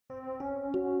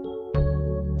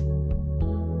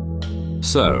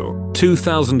So,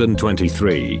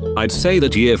 2023, I'd say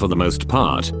that year for the most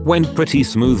part, went pretty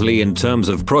smoothly in terms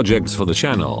of projects for the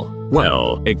channel.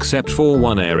 Well, except for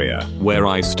one area, where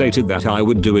I stated that I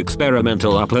would do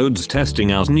experimental uploads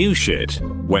testing out new shit.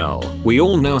 Well, we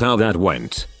all know how that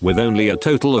went, with only a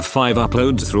total of 5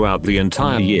 uploads throughout the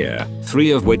entire year,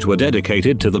 3 of which were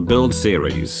dedicated to the build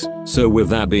series. So with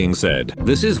that being said,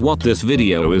 this is what this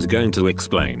video is going to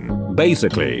explain.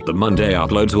 Basically, the Monday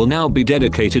uploads will now be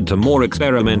dedicated to more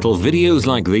experimental videos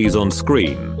like these on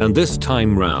screen, and this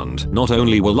time round, not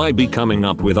only will I be coming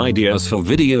up with ideas for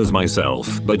videos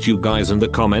myself, but you guys in the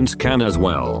comments can as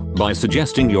well, by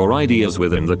suggesting your ideas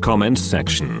within the comments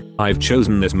section. I've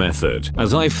chosen this method,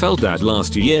 as I felt that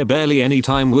last year barely any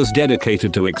time was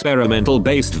dedicated to experimental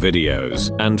based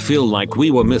videos, and feel like we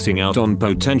were missing out on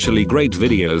potentially great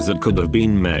videos that could have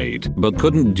been made, but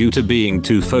couldn't due to being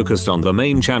too focused on the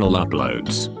main channel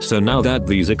uploads. So now that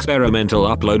these experimental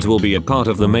uploads will be a part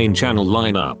of the main channel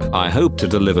lineup, I hope to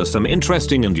deliver some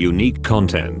interesting and unique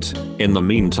content. In the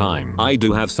meantime, I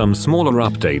do have some smaller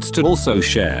updates to also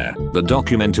share. The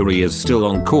documentary is still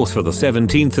on course for the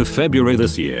 17th of February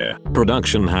this year.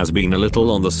 Production has been a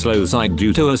little on the slow side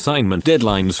due to assignment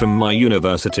deadlines from my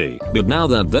university, but now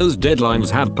that those deadlines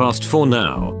have passed for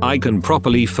now, I can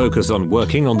properly focus on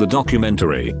working on the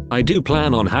documentary. I do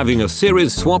plan on having a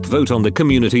series swap vote on the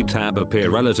community tab appear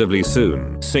relatively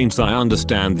soon, since I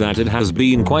understand that it has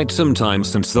been quite some time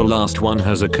since the last one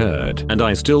has occurred, and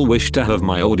I still wish to have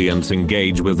my audience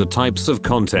engage with the types of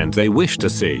content they wish to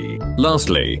see.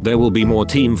 Lastly, there will be more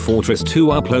Team Fortress 2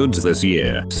 uploads this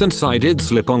year, since I did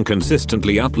slip on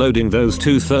consistently uploading those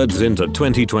 2/3 into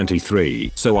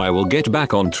 2023, so I will get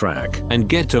back on track and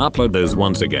get to upload those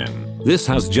once again. This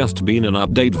has just been an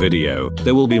update video.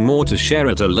 There will be more to share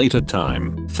at a later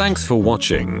time. Thanks for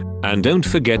watching, and don't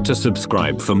forget to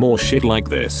subscribe for more shit like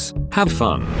this. Have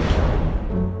fun.